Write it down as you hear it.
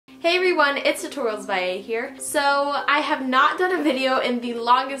Hey everyone, it's Tutorials by A here. So I have not done a video in the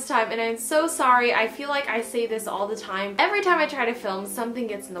longest time and I'm so sorry. I feel like I say this all the time. Every time I try to film, something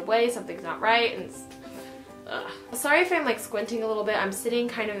gets in the way, something's not right, and sorry if I'm like squinting a little bit. I'm sitting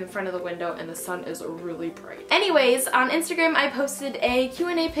kind of in front of the window and the sun is really bright. Anyways, on Instagram I posted a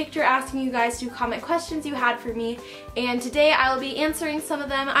Q&A picture asking you guys to comment questions you had for me, and today I will be answering some of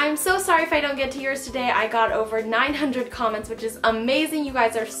them. I'm so sorry if I don't get to yours today. I got over 900 comments, which is amazing. You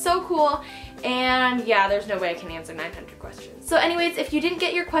guys are so cool, and yeah, there's no way I can answer 900 questions. So anyways, if you didn't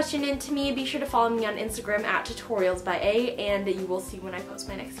get your question in to me, be sure to follow me on Instagram at Tutorials by A, and you will see when I post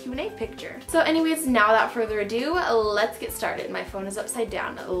my next Q&A picture. So anyways, now without further ado, let's get started. My phone is upside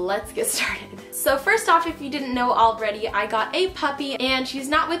down. Let's get started. So first off, if you didn't know already, I got a puppy, and she's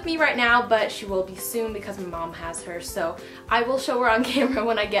not with me right now, but she will be soon because my mom has her, so I will show her on camera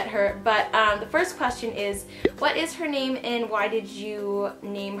when I get her. But the first question is, what is her name and why did you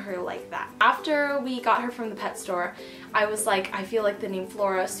name her like that? After we got her from the pet store, I was like, I feel like the name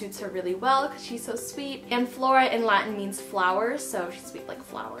Flora suits her really well because she's so sweet. And Flora in Latin means flower, so she's sweet like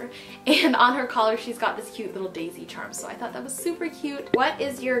flower. And on her collar, she's got this cute little daisy charm, so I thought that was super cute. What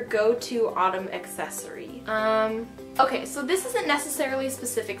is your go-to autumn accessory? Okay, so this isn't necessarily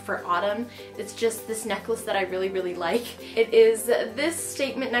specific for autumn. It's just this necklace that I really like. It is this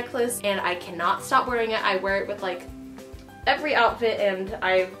statement necklace, and I cannot stop wearing it. I wear it with like every outfit, and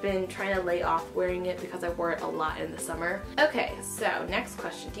I've been trying to lay off wearing it because I wore it a lot in the summer. Okay, so next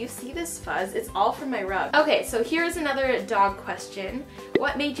question. Do you see this fuzz? It's all from my rug. Okay, so here's another dog question.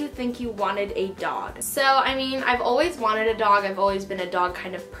 What made you think you wanted a dog? So, I mean, I've always wanted a dog. I've always been a dog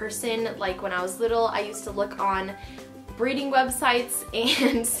kind of person. Like when I was little, I used to look on breeding websites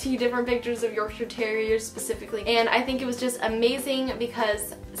and see different pictures of Yorkshire Terriers specifically, and I think it was just amazing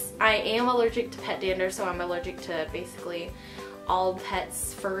because I am allergic to pet dander, so I'm allergic to basically all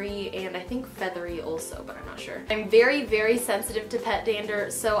pets, furry and I think feathery also, but I'm not sure. I'm very sensitive to pet dander,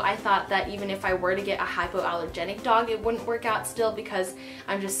 so I thought that even if I were to get a hypoallergenic dog, it wouldn't work out still because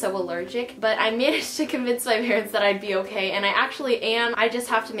I'm just so allergic. But I managed to convince my parents that I'd be okay, and I actually am. I just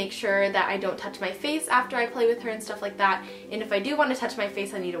have to make sure that I don't touch my face after I play with her and stuff like that, and if I do want to touch my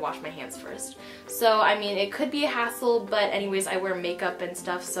face, I need to wash my hands first. So I mean, it could be a hassle, but anyways, I wear makeup and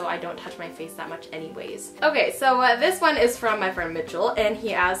stuff, so I don't touch my face that much anyways. Okay, so this one is from my friend Mitchell, and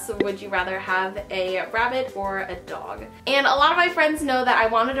he asks, would you rather have a rabbit or a dog? And a lot of my friends know that I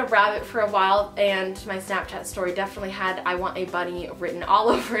wanted a rabbit for a while, and my Snapchat story definitely had I want a bunny written all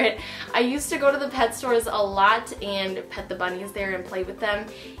over it. I used to go to the pet stores a lot and pet the bunnies there and play with them.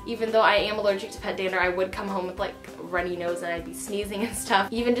 Even though I am allergic to pet dander, I would come home with like runny nose and I'd be sneezing and stuff.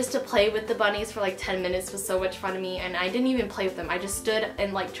 Even just to play with the bunnies for like 10 minutes was so much fun to me, and I didn't even play with them. I just stood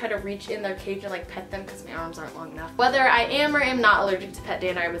and like tried to reach in their cage and like pet them because my arms aren't long enough. Whether I am or am not allergic to pet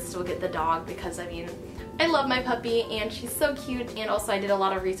dander, I would still get the dog because I mean, I love my puppy and she's so cute, and also I did a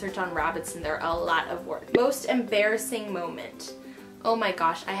lot of research on rabbits and they're a lot of work. Most embarrassing moment. Oh my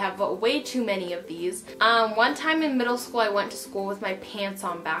gosh, I have way too many of these. One time in middle school, I went to school with my pants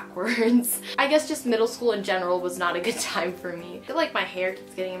on backwards. I guess just middle school in general was not a good time for me. I feel like my hair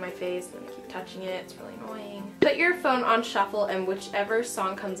keeps getting in my face and I keep touching it. It's really annoying. Put your phone on shuffle and whichever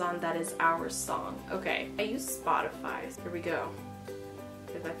song comes on, that is our song. Okay, I use Spotify. Here we go.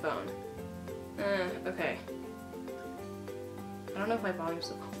 Here's my phone. Okay. I don't know if my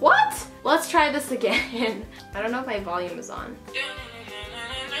volume's on. What? Let's try this again. I don't know if my volume is on.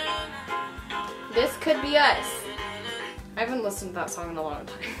 This could be us. I haven't listened to that song in a long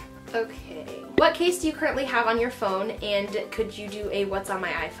time. Okay. What case do you currently have on your phone, and could you do a what's on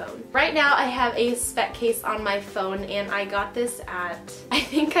my iPhone? Right now I have a spec case on my phone, and I got this at, I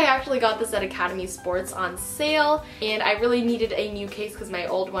think I actually got this at Academy Sports on sale, and I really needed a new case because my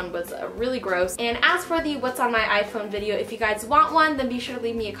old one was really gross. And as for the what's on my iPhone video, if you guys want one, then be sure to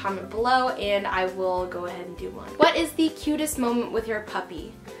leave me a comment below and I will go ahead and do one. What is the cutest moment with your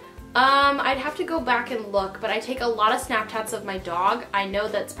puppy? I'd have to go back and look, but I take a lot of Snapchats of my dog. I know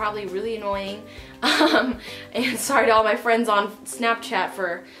that's probably really annoying, and sorry to all my friends on Snapchat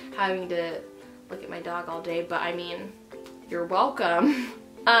for having to look at my dog all day, but I mean, you're welcome.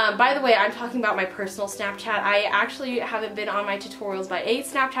 By the way, I'm talking about my personal Snapchat. I actually haven't been on my Tutorials by A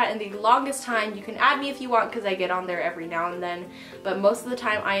Snapchat in the longest time. You can add me if you want because I get on there every now and then, but most of the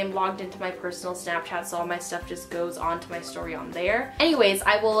time I am logged into my personal Snapchat, so all my stuff just goes onto my story on there. Anyways,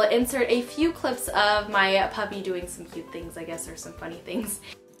 I will insert a few clips of my puppy doing some cute things, I guess, or some funny things.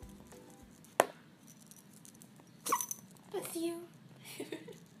 With you.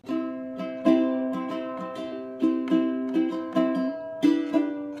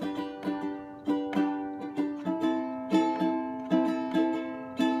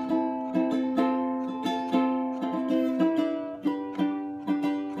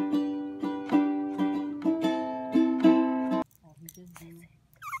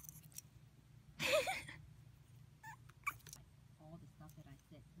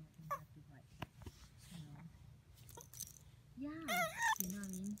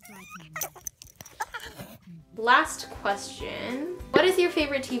 Last question. What is your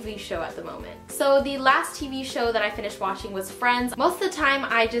favorite TV show at the moment? So the last TV show that I finished watching was Friends. Most of the time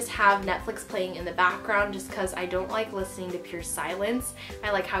I just have Netflix playing in the background just because I don't like listening to pure silence.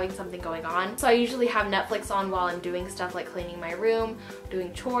 I like having something going on. So I usually have Netflix on while I'm doing stuff like cleaning my room,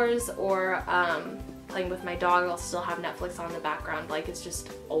 doing chores, or playing with my dog. I'll still have Netflix on in the background, like it's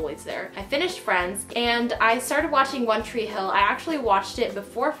just always there. I finished Friends and I started watching One Tree Hill. I actually watched it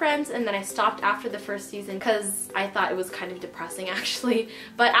before Friends and then I stopped after the first season because I thought it was kind of depressing actually.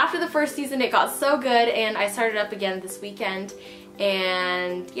 But after the first season it got so good and I started up again this weekend.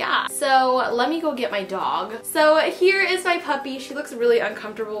 And yeah, so let me go get my dog. So here is my puppy. She looks really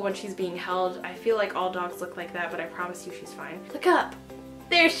uncomfortable when she's being held. I feel like all dogs look like that, but I promise you she's fine. Look up.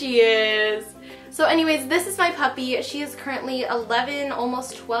 There she is. So anyways, this is my puppy. She is currently 11,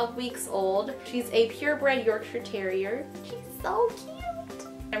 almost 12 weeks old. She's a purebred Yorkshire Terrier. She's so cute.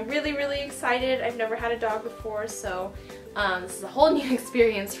 I'm really, really excited. I've never had a dog before, so this is a whole new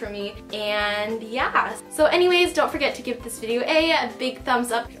experience for me. And yeah. So anyways, don't forget to give this video a big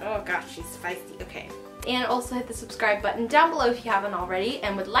thumbs up. Oh gosh, she's feisty. Okay. And also hit the subscribe button down below if you haven't already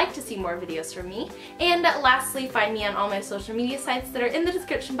and would like to see more videos from me. And lastly, find me on all my social media sites that are in the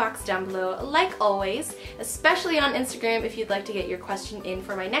description box down below, like always, especially on Instagram if you'd like to get your question in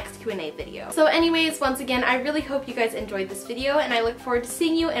for my next Q&A video. So anyways, once again, I really hope you guys enjoyed this video and I look forward to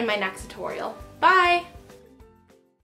seeing you in my next tutorial. Bye!